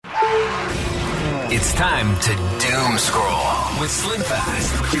It's time to doom scroll with Slim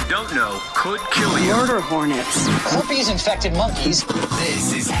Fast. What you don't know could kill you. Murder hornets. Herpes-infected monkeys.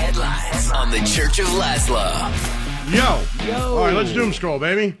 This is Headlines on the Church of Laszlo. Yo. All right, let's doom scroll,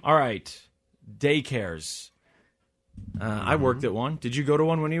 baby. All right. Daycares. I worked at one. Did you go to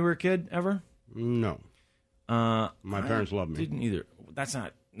one when you were a kid, ever? No. My parents loved me. Didn't either. That's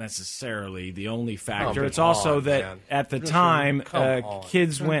not necessarily the only factor. Oh, it's also that man. at the time, on.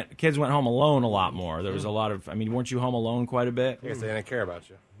 kids went home alone a lot more. There was a lot of. I mean, weren't you home alone quite a bit? I guess they didn't care about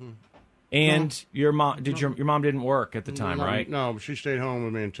you. And your mom your mom didn't work at the time, right? No, she stayed home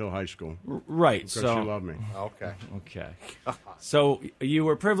with me until high school. Right. Because So she loved me. Okay. So you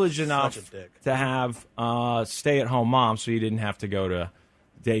were privileged enough a dick. to have stay-at-home mom, so you didn't have to go to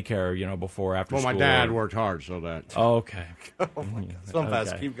daycare, before, after Well, school. my dad worked hard, so that. Oh, okay. Swim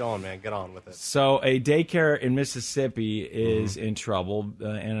fast. Okay. Keep going, man. Get on with it. So a daycare in Mississippi is in trouble,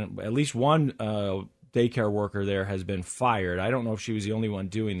 and at least one daycare worker there has been fired. I don't know if she was the only one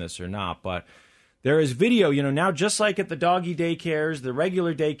doing this or not, but there is video, now just like at the doggy daycares, the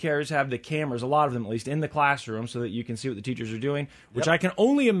regular daycares have the cameras, a lot of them at least, in the classroom so that you can see what the teachers are doing, which I can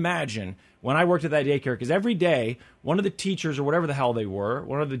only imagine when I worked at that daycare, because every day, one of the teachers or whatever the hell they were,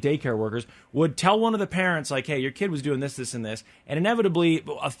 one of the daycare workers, would tell one of the parents, like, hey, your kid was doing this, this, and this, and inevitably,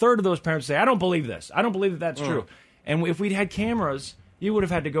 a third of those parents say, I don't believe this. I don't believe that that's true. And if we'd had cameras, you would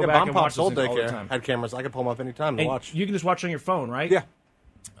have had to go back and watch this old all the daycare time. had cameras. I could pull them up anytime to And watch. you can just watch on your phone, right? Yeah.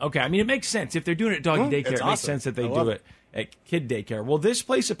 Okay, I mean, it makes sense. If they're doing it at doggy daycare, it's it makes awesome. sense that they I do love it at kid daycare. Well, this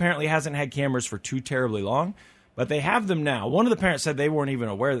place apparently hasn't had cameras for too terribly long, but they have them now. One of the parents said they weren't even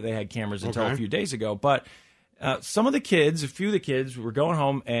aware that they had cameras until a few days ago. But some of the kids, a few of the kids, were going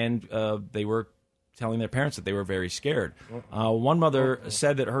home and they were telling their parents that they were very scared. One mother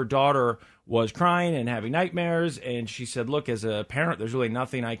said that her daughter was crying and having nightmares, and she said, look, as a parent, there's really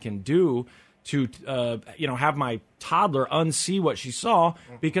nothing I can do to have my toddler unsee what she saw,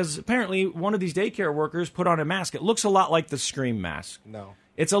 because apparently one of these daycare workers put on a mask. It looks a lot like the Scream mask. No.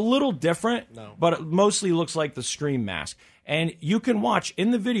 It's a little different, No. but it mostly looks like the Scream mask. And you can watch in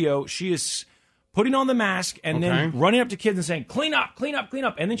the video, she is putting on the mask and then running up to kids and saying, clean up, clean up, clean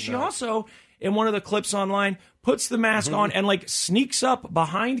up. And then she also, in one of the clips online, puts the mask on and sneaks up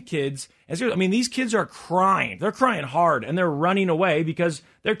behind kids. I mean, these kids are crying. They're crying hard, and they're running away because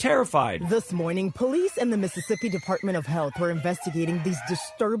they're terrified. This morning, police and the Mississippi Department of Health were investigating these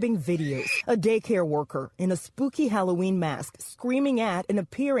disturbing videos. A daycare worker in a spooky Halloween mask screaming at and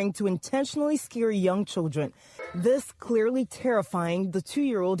appearing to intentionally scare young children. This clearly terrifying the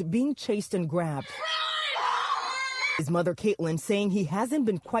 2-year-old being chased and grabbed. His mother, Caitlin, saying he hasn't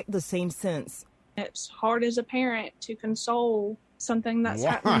been quite the same since. It's hard as a parent to console something that's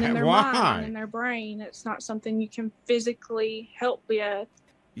happening in their mind and in their brain. It's not something you can physically help with.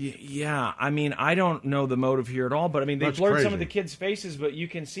 Yeah, I mean, I don't know the motive here at all, but I mean, they That's blurred crazy. some of the kids' faces, but you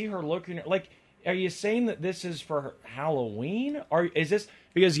can see her looking like, are you saying that this is for Halloween? Or is this,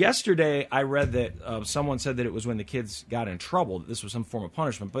 because yesterday I read that someone said that it was when the kids got in trouble, that this was some form of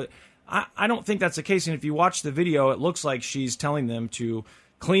punishment, but I don't think that's the case. And if you watch the video, it looks like she's telling them to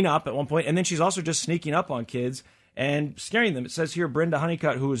clean up at one point, and then she's also just sneaking up on kids and scaring them. It says here, Brenda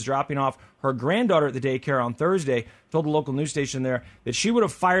Honeycutt, who was dropping off her granddaughter at the daycare on Thursday, told the local news station there that she would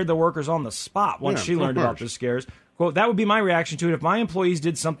have fired the workers on the spot once she learned about the scares. Quote, that would be my reaction to it if my employees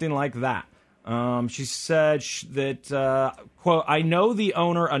did something like that. She said that, quote, I know the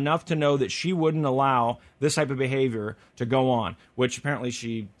owner enough to know that she wouldn't allow this type of behavior to go on, which apparently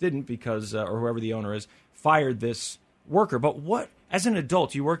she didn't because, or whoever the owner is, fired this worker. But what, as an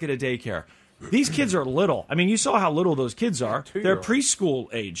adult, you work at a daycare. These kids are little. I mean, you saw how little those kids are. They're preschool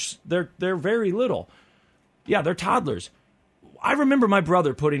age. They're very little. Yeah, they're toddlers. I remember my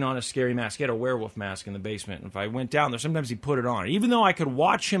brother putting on a scary mask. He had a werewolf mask in the basement. And if I went down there, sometimes he'd put it on. Even though I could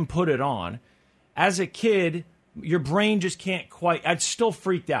watch him put it on, as a kid, your brain just can't quite. I'd still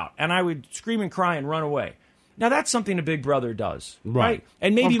freaked out. And I would scream and cry and run away. Now, that's something a big brother does. Right?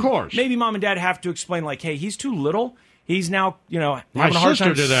 And maybe, of course. Maybe mom and dad have to explain, like, hey, he's too little. He's now, My having a hard sister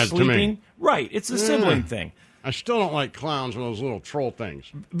time did that sleeping. to me. Right. It's a sibling thing. I still don't like clowns and those little troll things.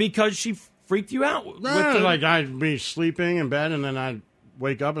 Because she freaked you out. Like I'd be sleeping in bed and then I'd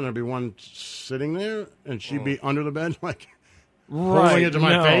wake up and there'd be one sitting there and she'd be under the bed like pulling it to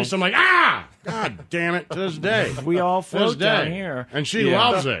my face. I'm like, ah! God damn it, to this day. We all float down day. here. And she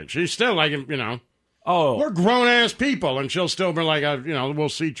loves it. She's still like, Oh, we're grown-ass people. And she'll still be like, we'll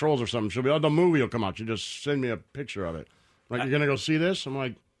see trolls or something. She'll be, the movie will come out. You just send me a picture of it. Like, you're going to go see this? I'm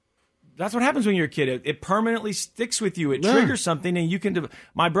like, that's what happens when you're a kid. It permanently sticks with you. It triggers something, and you can.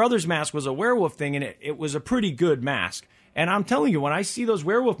 My brother's mask was a werewolf thing, and it was a pretty good mask. And I'm telling you, when I see those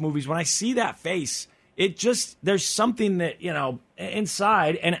werewolf movies, when I see that face, it just, there's something that,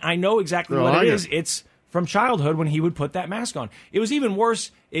 inside, and I know exactly what it is. It's from childhood when he would put that mask on. It was even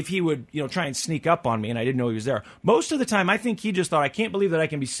worse if he would, try and sneak up on me and I didn't know he was there. Most of the time, I think he just thought, I can't believe that I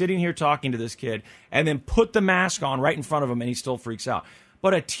can be sitting here talking to this kid and then put the mask on right in front of him and he still freaks out.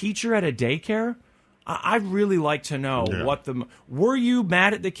 But a teacher at a daycare, I'd really like to know were you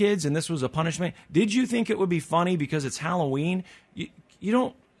mad at the kids and this was a punishment? Did you think it would be funny because it's Halloween? You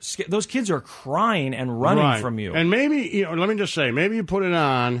don't, those kids are crying and running from you. And maybe, let me just say, maybe you put it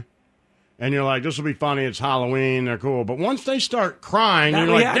on and you're like, this will be funny, it's Halloween, they're cool. But once they start crying, you're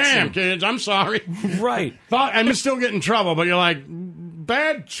like, damn, kids, I'm sorry. Right. I'm still getting in trouble, but you're like,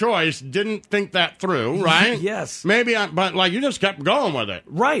 bad choice, didn't think that through, right? Yes. Maybe, but you just kept going with it.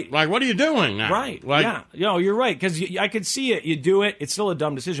 Right. Like, what are you doing now? Right. Yeah. You're right, because I could see it. You do it. It's still a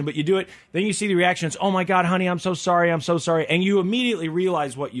dumb decision, but you do it. Then you see the reactions. Oh, my God, honey, I'm so sorry. And you immediately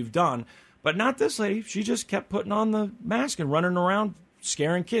realize what you've done. But not this lady. She just kept putting on the mask and running around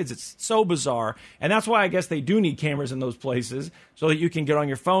scaring kids. It's so bizarre. And that's why I guess they do need cameras in those places so that you can get on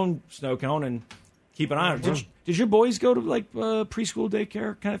your phone, Snow Cone, and keep an eye on it. Did your boys go to preschool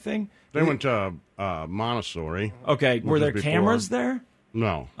daycare kind of thing? They went to Montessori. Okay. Were there cameras there?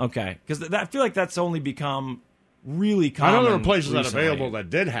 No. Okay. Because I feel like that's only become really common. I know there were places recently. that are available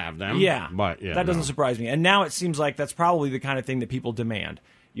that did have them. Yeah. But that doesn't surprise me. And now it seems like that's probably the kind of thing that people demand.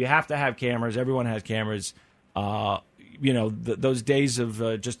 You have to have cameras. Everyone has cameras. Those days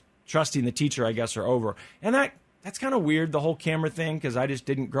of just trusting the teacher, I guess, are over. And that's kind of weird, the whole camera thing, because I just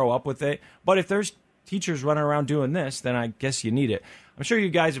didn't grow up with it. But if there's teachers running around doing this, then I guess you need it. I'm sure you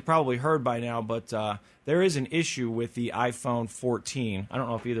guys have probably heard by now, but there is an issue with the iPhone 14. I don't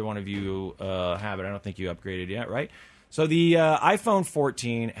know if either one of you have it. I don't think you upgraded yet, right? So the iPhone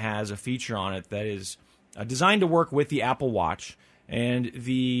 14 has a feature on it that is designed to work with the Apple Watch. And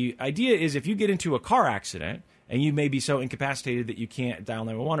the idea is if you get into a car accident and you may be so incapacitated that you can't dial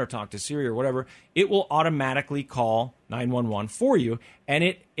 911 or talk to Siri or whatever, it will automatically call 911 for you. And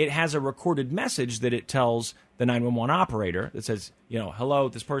it has a recorded message that it tells the 911 operator that says, hello,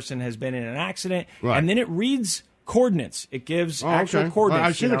 this person has been in an accident. Right. And then it reads coordinates. It gives actual coordinates. Well,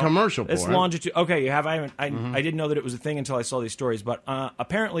 I've seen a commercial for it. It's longitude. Okay, you have. I didn't know that it was a thing until I saw these stories. But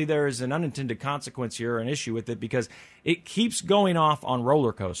apparently there is an unintended consequence here, or an issue with it, because it keeps going off on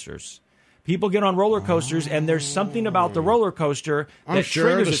roller coasters. People get on roller coasters, and there's something about the roller coaster that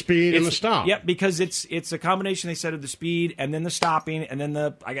triggers the speed and the stop. Yep, because it's a combination, they said, of the speed and then the stopping and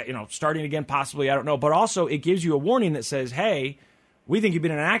then starting again possibly, I don't know. But also it gives you a warning that says, hey, we think you've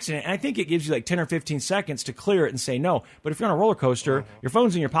been in an accident. And I think it gives you like 10 or 15 seconds to clear it and say no. But if you're on a roller coaster, your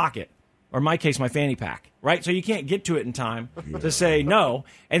phone's in your pocket. Or in my case, my fanny pack, right? So you can't get to it in time to say no.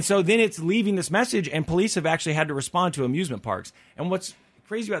 And so then it's leaving this message, and police have actually had to respond to amusement parks. And what's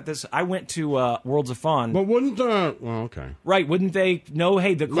crazy about this, I went to Worlds of Fun. But wouldn't Right, wouldn't they know,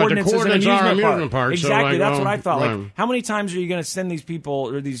 hey, the coordinates is an amusement park. Exactly, so that's what I thought. Right. Like, how many times are you going to send these people,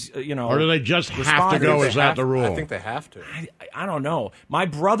 or these, Or do they just have to go? Is that the rule? I think they have to. I don't know. My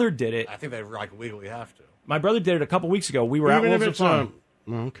brother did it. I think they legally have to. My brother did it a couple weeks ago. We were at Worlds of Fun.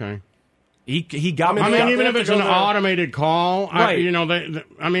 Okay. He got me. Even if it's an automated call, right?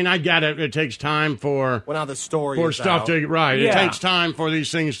 I get it. It takes time for the story for stuff out. to right. Yeah. It takes time for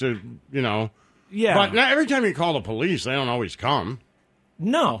these things to Yeah. But not every time you call the police, they don't always come.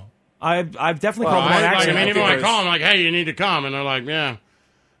 No, I've definitely called them on accident. Even when I call them, like, hey, you need to come, and they're like, yeah,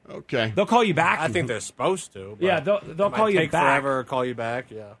 okay. They'll call you back. I think they're supposed to. Yeah, theyll call you take back. Forever, call you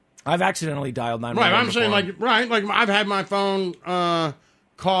back. Yeah. I've accidentally dialed 911. Right, I'm saying like I've had my phone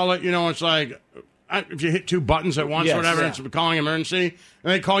call it. It's like if you hit two buttons at once or whatever, it's calling emergency,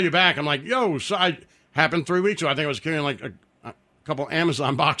 and they call you back. I'm like, yo, so I happened 3 weeks ago. I think I was carrying like a couple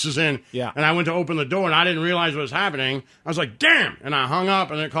Amazon boxes in, and I went to open the door, and I didn't realize what was happening. I was like, damn, and I hung up,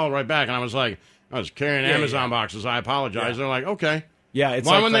 and they called right back, and I was like, I was carrying Amazon boxes. I apologize. They're like, okay. Yeah, it's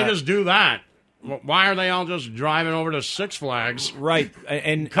why like wouldn't they just do that? Why are they all just driving over to Six Flags? Right.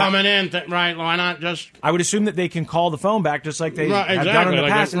 And coming in, right? Why not just... I would assume that they can call the phone back just like they have done in the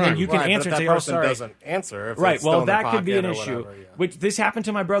past, and then you can answer and say, oh, sorry. Doesn't answer. If right. It's well, still that in could be an whatever, issue. Which this happened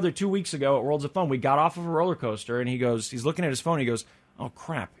to my brother 2 weeks ago at Worlds of Fun. We got off of a roller coaster, and he's looking at his phone. He goes, oh,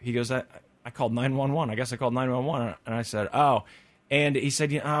 crap. He goes, I called 911. I guess I called 911. And I said, oh. And he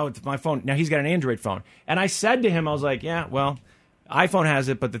said, it's my phone. Now, he's got an Android phone. And I said to him, I was like, yeah, well... iPhone has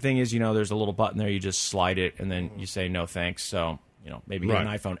it, but the thing is, there's a little button there. You just slide it, and then you say no thanks. So maybe get an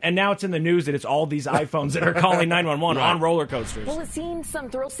iPhone. And now it's in the news that it's all these iPhones that are calling 911 on roller coasters. Well, it seems some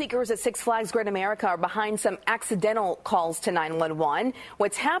thrill seekers at Six Flags Great America are behind some accidental calls to 911.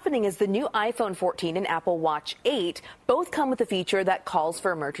 What's happening is the new iPhone 14 and Apple Watch 8 both come with a feature that calls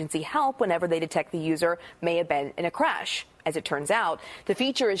for emergency help whenever they detect the user may have been in a crash. As it turns out, the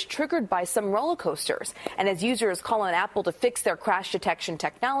feature is triggered by some roller coasters. And as users call on Apple to fix their crash detection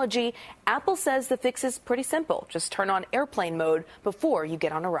technology, Apple says the fix is pretty simple. Just turn on airplane mode before you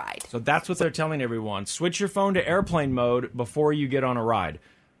get on a ride. So that's what they're telling everyone. Switch your phone to airplane mode before you get on a ride.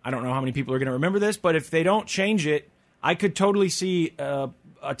 I don't know how many people are going to remember this, but if they don't change it, I could totally see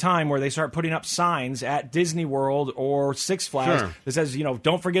a time where they start putting up signs at Disney World or Six Flags that says,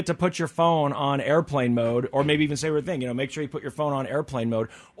 don't forget to put your phone on airplane mode, or maybe even say a thing, make sure you put your phone on airplane mode.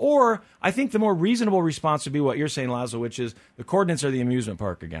 Or I think the more reasonable response would be what you're saying, Lazo, which is the coordinates are the amusement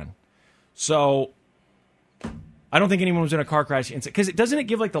park again. So I don't think anyone was in a car crash because doesn't it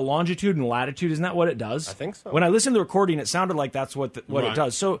give like the longitude and latitude? Isn't that what it does? I think so. When I listened to the recording, it sounded like that's what it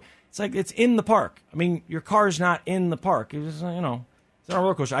does. So it's like it's in the park. I mean, your car's not in the park. It's just, it's not a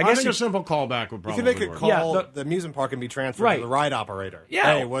roller coaster. I guess think a simple callback would probably You could make a work. call, the amusement park can be transferred to the ride operator.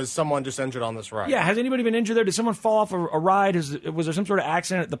 Yeah. Hey, was someone just injured on this ride? Yeah, has anybody been injured there? Did someone fall off a ride? Was there some sort of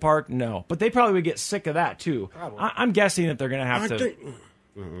accident at the park? No. But they probably would get sick of that, too. I'm guessing that they're going to have to...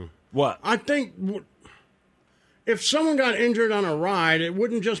 What? I think if someone got injured on a ride, it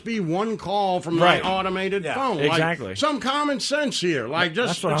wouldn't just be one call from my automated phone. Exactly. Like, some common sense here. Like,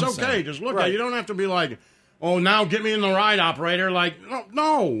 just That's what it's I'm okay. saying. Just look at it. You don't have to be like, oh, now get me in the ride, operator. Like,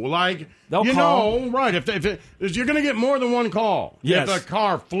 no. Like, they'll call. Right. If you're going to get more than one call. Yes. If the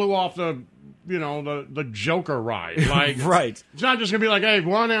car flew off the Joker ride. Like, right. It's not just going to be like, hey,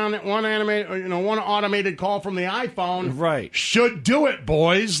 one automated call from the iPhone. Right. Should do it,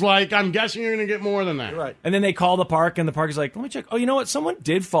 boys. Like, I'm guessing you're going to get more than that. Right. And then they call the park, and the park is like, let me check. Oh, you know what? Someone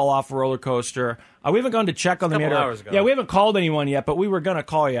did fall off a roller coaster. We haven't gone to check on them yet. Hours ago. Yeah, we haven't called anyone yet, but we were going to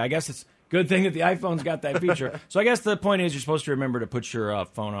call you. I guess it's good thing that the iPhone's got that feature. So I guess the point is you're supposed to remember to put your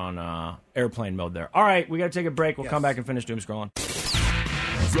phone on airplane mode there. All right, we got to take a break. We'll come back and finish doom scrolling.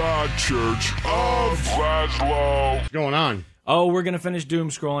 The Church of Laszlo. What's going on? Oh, we're going to finish doom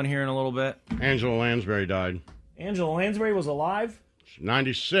scrolling here in a little bit. Angela Lansbury died. Angela Lansbury was alive?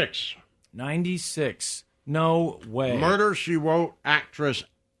 96. 96. No way. Murder, She Wrote actress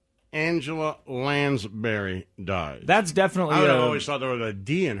Angela Lansbury died. That's definitely... I would have always thought there was a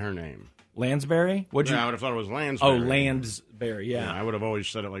D in her name. Lansbury? I would have thought it was Lansbury. Oh, Lansbury, yeah. I would have always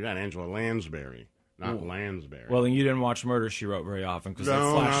said it like that. Angela Lansbury, not Lansbury. Well, then you didn't watch Murder, She Wrote very often because they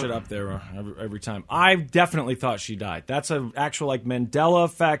flash it up there every time. I definitely thought she died. That's an actual Mandela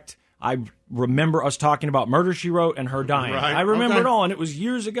effect. I remember us talking about Murder, She Wrote and her dying. Right. I remember it all, and it was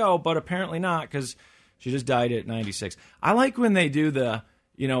years ago, but apparently not because she just died at 96. I like when they do the...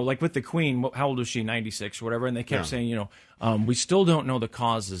 like with the Queen, how old was she? 96 or whatever. And they kept saying, we still don't know the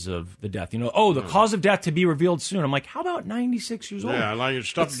causes of the death. The cause of death to be revealed soon. I'm like, how about 96 years old? Yeah, like your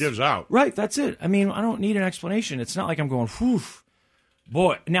stuff gives out. Right, that's it. I mean, I don't need an explanation. It's not like I'm going, whew.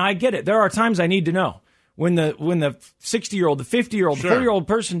 Boy, now I get it. There are times I need to know. When the 60-year-old, the 50-year-old, the 40-year-old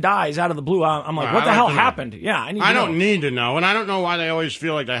person dies out of the blue, I'm like, what the hell happened? Yeah, I need to know. I don't need to know, and I don't know why they always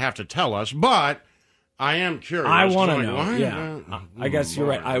feel like they have to tell us, but... I am curious. I want to know. Yeah, I guess you're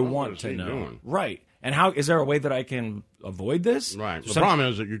right. I want to know. Doing? Right. And how is there a way that I can avoid this? Right. The problem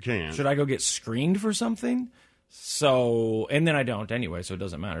is that you can't. Should I go get screened for something? So, and then I don't anyway, so it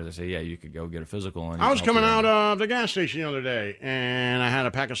doesn't matter. They say, yeah, you could go get a physical. And I was coming out of the gas station the other day, and I had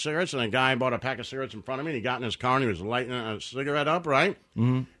a pack of cigarettes, and a guy bought a pack of cigarettes in front of me, and he got in his car, and he was lighting a cigarette up, right?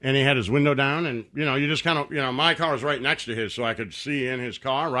 Mm-hmm. And he had his window down, and, you just kind of, my car was right next to his, so I could see in his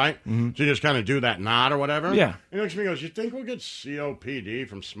car, right? Mm-hmm. So you just kind of do that nod or whatever. Yeah. And he looks at me and goes, you think we'll get COPD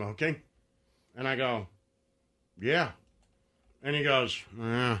from smoking? And I go, yeah. And he goes,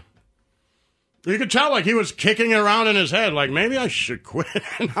 yeah. You could tell, he was kicking it around in his head, maybe I should quit.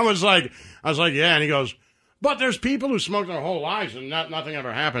 And I was like, yeah. And he goes, but there's people who smoke their whole lives and nothing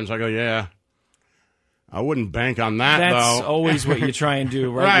ever happens. I go, yeah. I wouldn't bank on that, though. That's always what you try and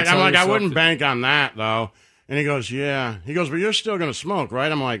do, right? Right. I'm like, I wouldn't bank on that, though. And he goes, yeah. He goes, but you're still going to smoke,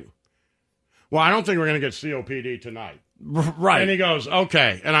 right? I'm like, well, I don't think we're going to get COPD tonight. Right. And he goes,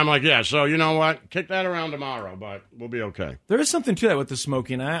 okay. And I'm like, yeah, so you know what? Kick that around tomorrow, but we'll be okay. There is something to that with the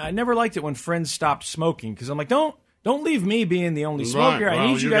smoking. I never liked it when friends stopped smoking because I'm like, don't leave me being the only smoker. Right. Well,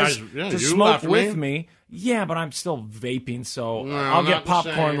 I need you guys to smoke with me. Yeah, but I'm still vaping, so No, I'll get not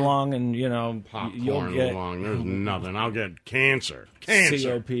the popcorn same. lung, and you'll Popcorn get lung. There's nothing. I'll get cancer.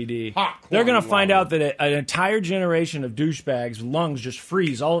 Cancer. COPD. Popcorn They're going to find lung. out that an entire generation of douchebags' lungs just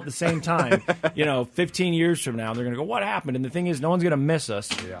freeze all at the same time. 15 years from now, they're going to go, what happened? And the thing is, no one's going to miss us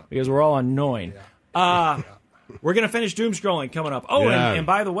because we're all annoying. We're going to finish doom scrolling coming up. Oh, and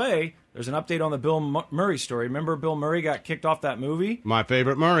by the way, there's an update on the Bill Murray story. Remember Bill Murray got kicked off that movie? My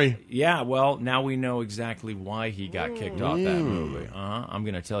favorite Murray. Yeah, well, now we know exactly why he got kicked off that movie. I'm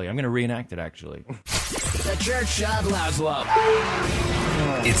going to tell you. I'm going to reenact it, actually. The Church of Laszlo.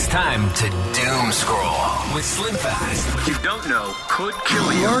 It's time to doom scroll with Slim Fast. What you don't know could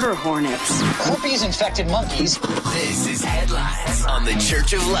kill you. Murder hornets. Herpes-infected monkeys. This is Headlines on the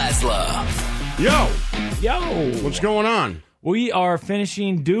Church of Laszlo. Yo! What's going on? We are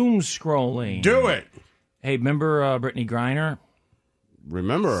finishing doom scrolling. Do it! Hey, remember Brittany Griner?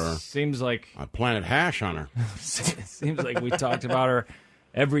 Remember her? Seems like I planted hash on her. Seems like we talked about her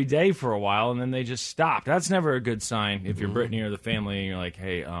every day for a while, and then they just stopped. That's never a good sign if you're Brittany or the family, and you're like,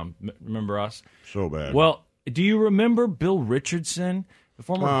 hey, remember us? So bad. Well, do you remember Bill Richardson? The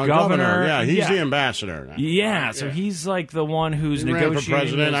former governor. Yeah, he's the ambassador. Yeah, so he's like the one who's negotiating. Ran for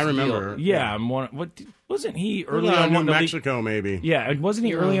president. I remember. Yeah, wasn't he early on New Mexico? Maybe. Yeah, wasn't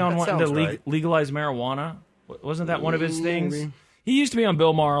he early on wanting to legalize marijuana? Wasn't that one of his things? Maybe. He used to be on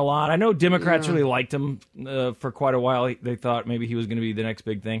Bill Maher a lot. I know Democrats really liked him for quite a while. They thought maybe he was going to be the next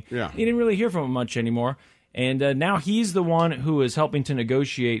big thing. Yeah. He didn't really hear from him much anymore. And now he's the one who is helping to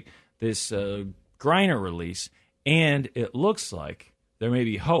negotiate this Griner release. And it looks like there may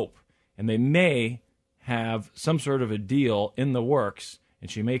be hope. And they may have some sort of a deal in the works. And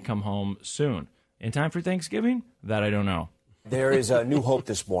she may come home soon. In time for Thanksgiving? That I don't know. There is a new hope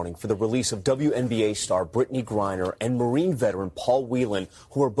this morning for the release of WNBA star Brittany Griner and Marine veteran Paul Whelan,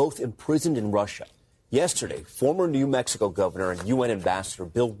 who are both imprisoned in Russia. Yesterday, former New Mexico governor and UN ambassador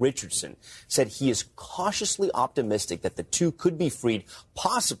Bill Richardson said he is cautiously optimistic that the two could be freed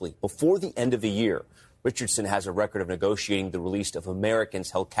possibly before the end of the year. Richardson has a record of negotiating the release of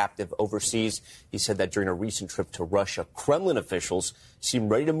Americans held captive overseas. He said that during a recent trip to Russia, Kremlin officials seem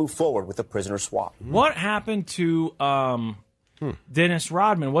ready to move forward with a prisoner swap. What happened to Dennis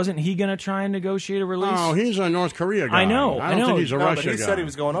Rodman? Wasn't he going to try and negotiate a release? Oh, he's a North Korea guy. I know. I don't think he's a Russia but he guy. said he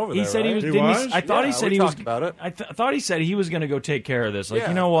was going over there. He said right? he was. I thought he said we he was. talked about it. I thought he said he was going to go take care of this. Like,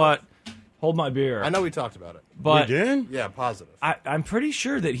 you know what? Hold my beer. I know we talked about it. But we did? Yeah, positive. I'm pretty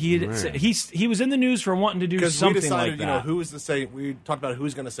sure that he had said, he was in the news for wanting to do something we decided, like that. who is to say? We talked about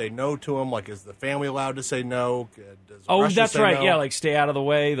who's going to say no to him. Like, is the family allowed to say no? Does Russia that's say right. no? Yeah, like stay out of the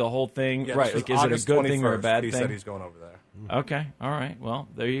way. The whole thing. Yeah, right. this Like, was is it a August good thing or a 21st. bad He thing? said he's going over there. Okay. All right. Well,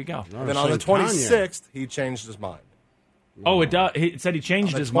 there you go. And then on the 26th, he changed his mind. Oh, it said he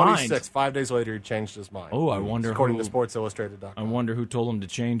changed his mind. 26th, 5 days later, he changed his mind. Oh, I wonder. According who, to Sports Illustrated.com. I wonder who told him to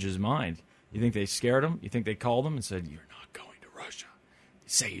change his mind. You think they scared him? You think they called him and said, "You're not going to Russia"?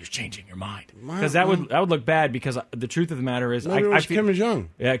 Say you're changing your mind, because that would look bad. Because the truth of the matter is, Maybe it was Kim Jong.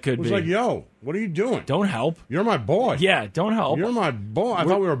 Yeah, it could be. It was like, "Yo, what are you doing? Don't help. You're my boy. Yeah, don't help. You're my boy. I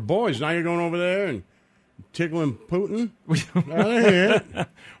thought we were boys. Now you're going over there and tickling Putin.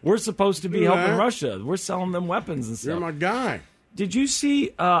 We're supposed to be helping Russia. We're selling them weapons and stuff. You're my guy." Did you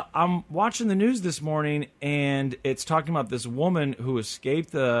see, I'm watching the news this morning, and it's talking about this woman who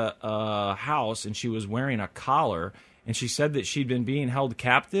escaped the house, and she was wearing a collar, and she said that she'd been being held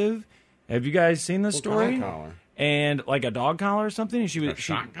captive. Have you guys seen this story? What kind of collar? And like a dog collar or something? And she was,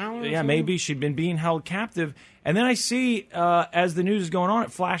 shock collar? Yeah, maybe she'd been being held captive. And then I see, as the news is going on,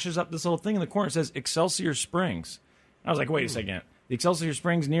 it flashes up this little thing in the corner. It says Excelsior Springs. I was like, wait a second. The Excelsior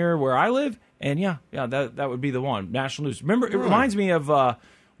Springs near where I live? And yeah, that would be the one. National news. Remember, it reminds me of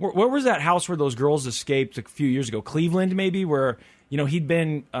where was that house where those girls escaped a few years ago? Cleveland, maybe, where he'd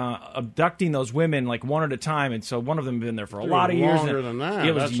been abducting those women like one at a time, and so one of them had been there for a lot of years. Longer than that.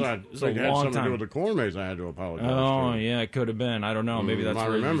 It That's was not. a It had long something to time. do with the corn maze. I had to apologize. Oh, yeah, it could have been. I don't know. Maybe that's I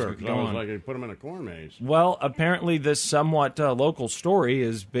where remember. it was I was going. like, they put them in a corn maze. Well, apparently this somewhat local story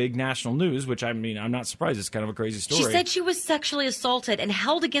is big national news, which I mean, I'm not surprised. It's kind of a crazy story. She said she was sexually assaulted and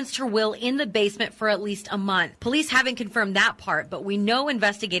held against her will in the basement for at least a month. Police haven't confirmed that part, but we know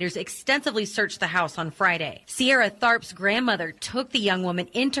investigators extensively searched the house on Friday. Sierra Tharp's grandmother took the young woman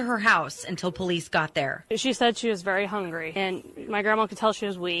into her house until police got there. She said she was very hungry, and my grandma could tell she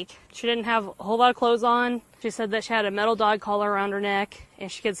was weak. She didn't have a whole lot of clothes on. She said that she had a metal dog collar around her neck,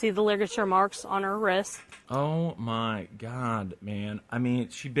 and she could see the ligature marks on her wrist. Oh, my God, man. I mean,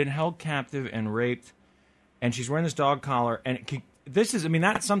 she'd been held captive and raped, and she's wearing this dog collar, and this is, I mean,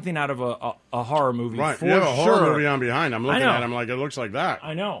 that's something out of a horror movie. Right. For you have a horror sure. movie on behind. I'm looking at it. I'm like, it looks like that.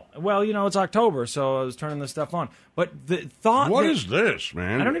 I know. Well, it's October, so I was turning this stuff on. But the thought. What is this,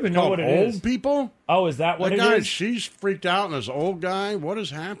 man? I don't even know what it is. is. People? Oh, is that what it guy, is? She's freaked out, and this old guy. What is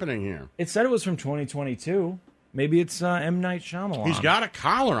happening here? It said it was from 2022. Maybe it's M. Night Shyamalan. He's got a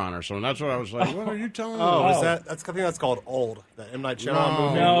collar on or something. That's what I was like. What are you telling me? Is that? I think that's called Old. The M. Night Shyamalan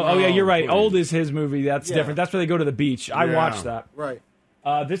movie. No. Oh yeah, you're right. Please. Old is his movie. That's different. That's where they go to the beach. I watched that. Right.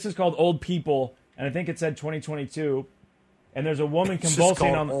 This is called Old People, and I think it said 2022. And there's a woman It's just convulsing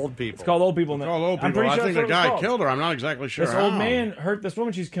called on Old People. It's called Old People. It's called Old I'm People. pretty sure I think that's the what it's guy called. killed her. I'm not exactly sure This how. old man hurt this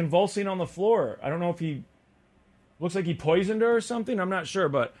woman. She's convulsing on the floor. I don't know if he looks like he poisoned her or something. I'm not sure,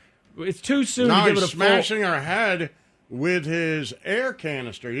 but it's too soon Now to give he's it a smashing her head with his air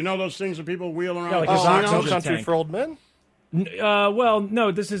canister. You know those things that people wheel around? Yeah, like Oh, his No oxygen Country tank. for Old Men? Well,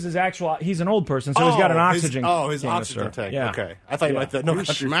 no, this is his actual. He's an old person, so he's got an oxygen. His canister. oxygen tank. Yeah. Okay, I thought you meant the No He's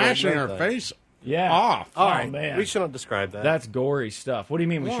Country smashing for her Old Men thing. face Yeah. off. Oh, All right, man. we shouldn't describe that. That's gory stuff. What do you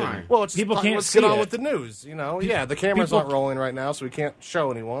mean we Why? shouldn't? Well, it's people just, can't let's see get on it. with the news. Yeah, the camera's people- not rolling right now, so we can't show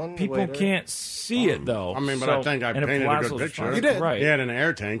anyone. People later. can't see it though. I mean, but So- I think I and if painted a Laszlo's good picture. fine. You did. Right. He had an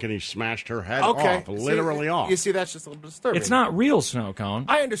air tank and he smashed her head Okay, off, literally off. You see, that's just a little disturbing. It's not real snow cone.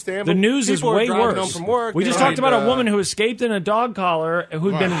 I understand. The but news is people are way driving worse. home from work, We they just talked need, about a woman who escaped in a dog collar,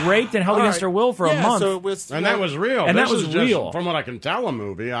 who'd been raped and held All against right. her will for a Yeah, month. so it was, And that was real. And This that was is just, real. From what I can tell, a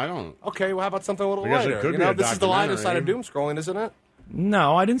movie. I don't. Okay, well, how about something a little I guess it lighter? could You be know, a this is the lighter side of documentary. doom scrolling, isn't it?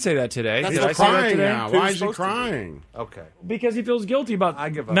 No, I didn't say that today. That's Did what I say that Crying today? now. Who's Why is he supposed to be? crying? Okay. Because he feels guilty about I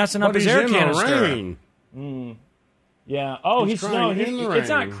give up. messing up But his he's air in canister. the rain. Yeah. Oh, He's he's crying no. in the It's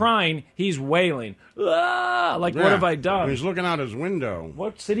not rain. crying. He's wailing. Ah, like Yeah. what have I done? He's looking out his window.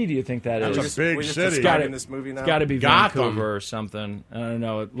 What city do you think that That's is? a big we just city. described Gotta- in this movie now. It's got to be Gotham. Vancouver or something. I don't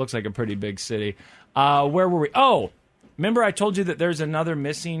know. It looks like a pretty big city. Where were we? Oh, remember I told you that there's another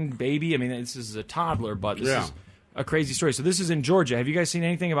missing baby? I mean, this is a toddler, but this Yeah. is a crazy story. So this is in Georgia. Have you guys seen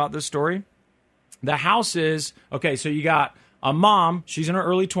anything about this story? The house is, okay, so you got a mom. She's in her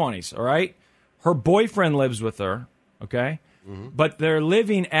early 20s, all right? Her boyfriend lives with her, okay? But they're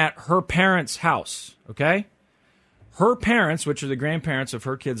living at her parents' house, okay? Her parents, which are the grandparents of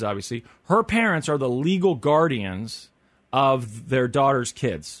her kids, obviously, her parents are the legal guardians of their daughter's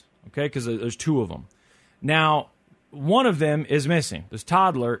kids, okay? Because there's two of them. Now, one of them is missing. This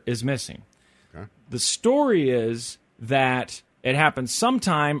toddler is missing. Okay. The story is that it happened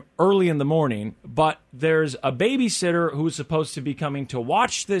sometime early in the morning, but there's a babysitter who's supposed to be coming to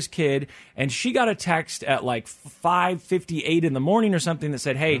watch this kid, and she got a text at like 5:58 in the morning or something that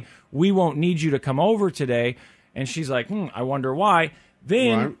said, "Hey, we won't need you to come over today." And she's like, I wonder why.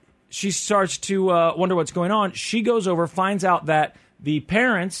 Then Right. she starts to wonder what's going on. She goes over, finds out that the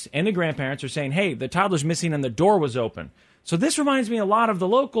parents and the grandparents are saying, "Hey, the toddler's missing and the door was open." So this reminds me a lot of the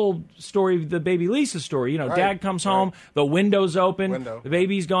local story, the baby Lisa story. You know, Right, dad comes home, the window's open, Window. the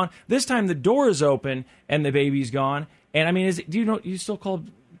baby's gone. This time the door is open and the baby's gone. And I mean, do you know, you still call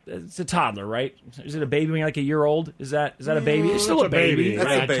it's a toddler, right? Is it a baby when you're like a year old? Is that a baby? It's still That's a baby. That's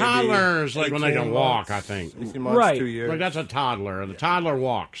right? a baby. Toddler is like when they 18 can walk, months, I think. 18 months, Right. 2 years. Like that's a toddler. The toddler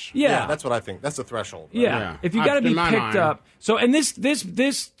walks. Yeah. That's what I think. That's the threshold. right? Yeah. Yeah. If you got to In be my picked mind. up. So, and this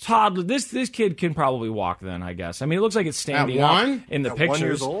toddler, this kid can probably walk then, I guess. I mean, it looks like it's standing At up one? in the At 1 pictures.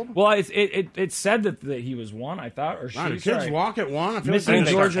 years old? Well, it said that he was one, I thought, or she. Wow, do kids sorry. walk at one? I feel Missing like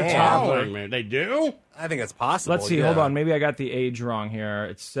they start Georgia crawling, toddler. man. They do? I think it's possible. Let's see. yeah. Hold on. Maybe I got the age wrong here.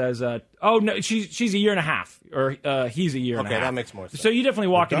 It says, oh no, she's a year and a half, or he's a year and a Okay, half. that makes more sense. So you definitely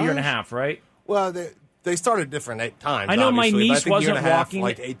walk It at a year and a does? half, right? Well, they started different times. I know my obviously, but niece I think wasn't year and a half, walking-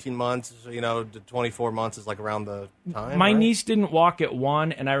 like 18 months. To 24 months is like around the time. My right? niece didn't walk at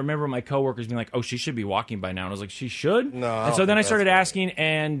one, and I remember my coworkers being like, "Oh, she should be walking by now." And I was like, "She should." No, I And don't so then think I started that's right. asking,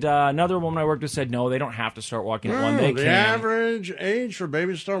 and another woman I worked with said, "No, they don't have to start walking at one. No, They the can." average age for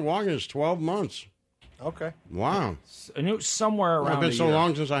babies to start walking is 12 months. Okay. Wow. I knew it was somewhere around. It's been a so year.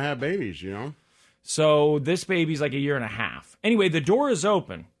 long since I had babies, you know? So this baby's like a year and a half. Anyway, the door is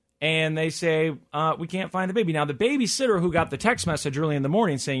open, and they say, we can't find the baby. Now, the babysitter who got the text message early in the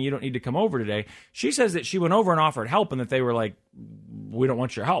morning saying you don't need to come over today, she says that she went over and offered help and that they were like, we don't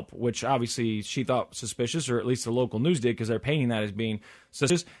want your help, which obviously she thought suspicious, or at least the local news did, because they're painting that as being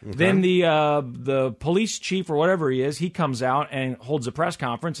suspicious. Okay. Then the police chief or whatever he is, he comes out and holds a press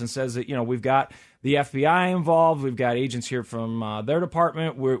conference and says that, we've got the FBI involved. We've got agents here from their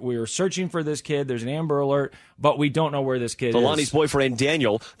department. We're searching for this kid. There's an Amber Alert, but we don't know where this kid Villani's is. boyfriend,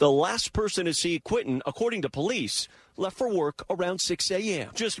 Daniel, the last person to see Quentin, according to police, left for work around 6 a.m.,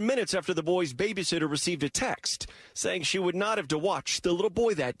 just minutes after the boy's babysitter received a text saying she would not have to watch the little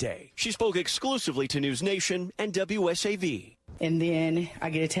boy that day. She spoke exclusively to News Nation and WSAV. And then I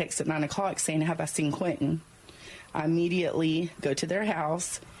get a text at 9 o'clock saying, have I seen Quentin? I immediately go to their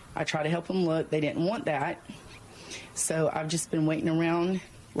house. I try to help them look. They didn't want that. So I've just been waiting around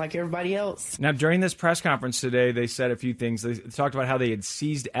like everybody else. Now, during this press conference today, they said a few things. They talked about how they had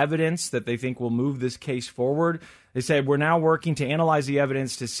seized evidence that they think will move this case forward. They said, we're now working to analyze the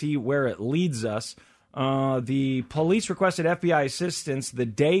evidence to see where it leads us. The police requested FBI assistance the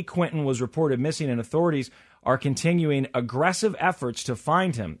day Quentin was reported missing, and authorities are continuing aggressive efforts to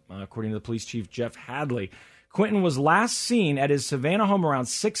find him, according to the police chief, Jeff Hadley. Quentin was last seen at his Savannah home around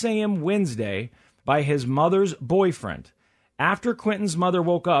 6 a.m. Wednesday by his mother's boyfriend. After Quentin's mother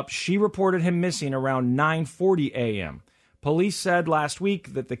woke up, she reported him missing around 9:40 a.m. Police said last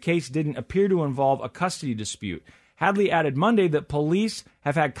week that the case didn't appear to involve a custody dispute. Hadley added Monday that police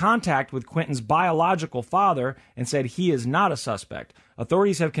have had contact with Quentin's biological father and said he is not a suspect.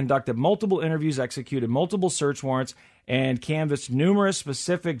 Authorities have conducted multiple interviews, executed multiple search warrants, and canvassed numerous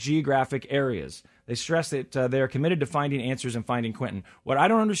specific geographic areas. They stress that they are committed to finding answers and finding Quentin. What I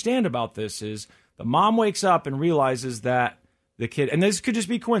don't understand about this is the mom wakes up and realizes that the kid, and this could just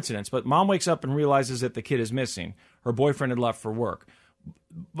be coincidence, but mom wakes up and realizes that the kid is missing. Her boyfriend had left for work.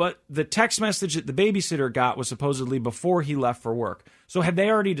 But the text message that the babysitter got was supposedly before he left for work. So had they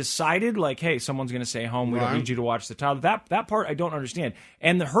already decided, like, hey, someone's going to stay home, we don't need you to watch the child? That part I don't understand.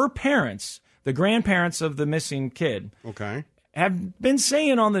 And her parents, the grandparents of the missing kid, have been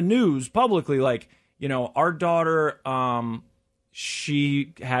saying on the news publicly, like, you know, our daughter,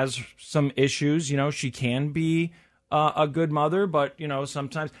 she has some issues. You know, she can be a good mother, but, you know,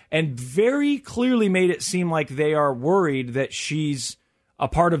 sometimes. And very clearly made it seem like they are worried that she's a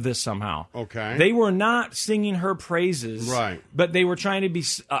part of this somehow. Okay. They were not singing her praises. Right. But they were trying to be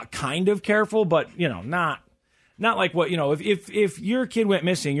kind of careful, but, you know, not like what, you know, if your kid went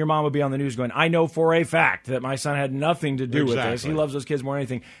missing, your mom would be on the news going, I know for a fact that my son had nothing to do with this. He loves those kids more than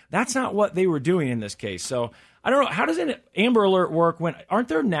anything. That's not what they were doing in this case. So I don't know. How does an Amber Alert work when, aren't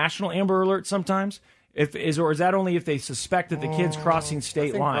there national Amber Alerts sometimes? Or is that only if they suspect that the kid's crossing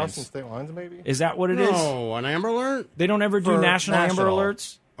state lines? Crossing state lines, maybe? Is that what it is? No, an Amber Alert? They don't ever do national Amber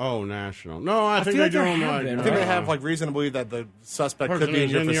Alerts? Oh, national. No, I think they do them like... I think they have like reason to believe that the suspect could be in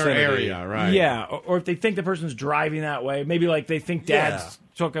your vicinity. Area, right? Yeah, or if they think the person's driving that way, maybe like they think dad's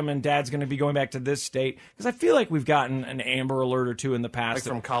took him and dad's going to be going back to this state. Because I feel like we've gotten an Amber Alert or two in the past.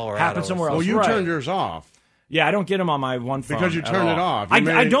 Like from Colorado. Happened somewhere else. Well, you turned yours off. Yeah, I don't get them on my one phone. Because you turned it off.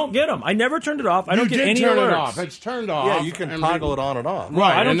 I don't get them. I never turned it off. I don't get any alerts. You did turn it off. It's turned off. Yeah, you can toggle it on and off.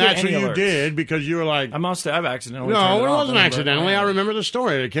 Right, I don't and get that's what any you alerts. did because you were like... I must have accidentally No, turned it off. wasn't accidentally. I remember the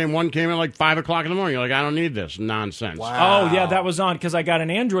story. One came at like 5 o'clock in the morning. You're like, I don't need this nonsense. Wow. Oh, yeah, that was on because I got an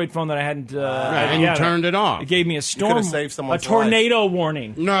Android phone that I hadn't... and you turned it off. It gave me a storm, a tornado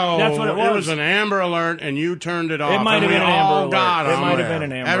warning. No, that's what it was. It was an Amber Alert, and you turned it off. It might have been an Amber Alert. It might have been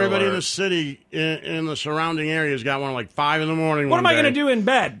an Amber Alert. Everybody in the city, in the surrounding areas, got one at like 5 in the morning. What am I going to do in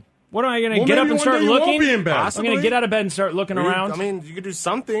bed? What am I going to get up and start looking? Won't be in bed. I'm going to get out of bed and start looking around. I mean, you could do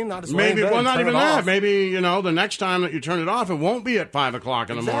something, not just maybe. Well, not even that. Off. Maybe the next time that you turn it off, it won't be at 5 o'clock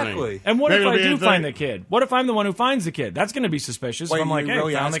in the morning. And what if I do find the kid? What if I'm the one who finds the kid? That's going to be suspicious. Wait, if I'm like, hey,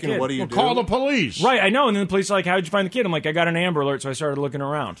 really found the kid. What do you do? Call the police. Right, I know. And then the police are like, how'd you find the kid? I'm like, I got an Amber Alert, so I started looking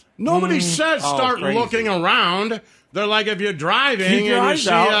around. Nobody says start looking around. They're like, if you're driving and you see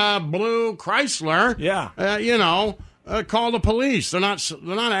a blue Chrysler, call the police. They're not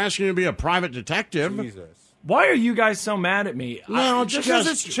asking you to be a private detective. Jesus. Why are you guys so mad at me? No, because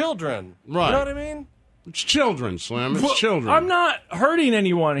it's children. Right. You know what I mean? It's children, Slim. It's children. I'm not hurting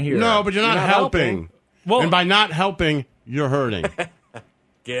anyone here. No, but you're not helping. Well, and by not helping, you're hurting.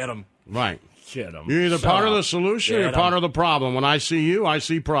 Get them. Right. Get them. You're either part of the solution or you're part of the problem. When I see you, I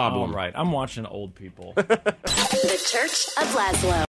see problem. All right. I'm watching old people. The Church of Laszlo.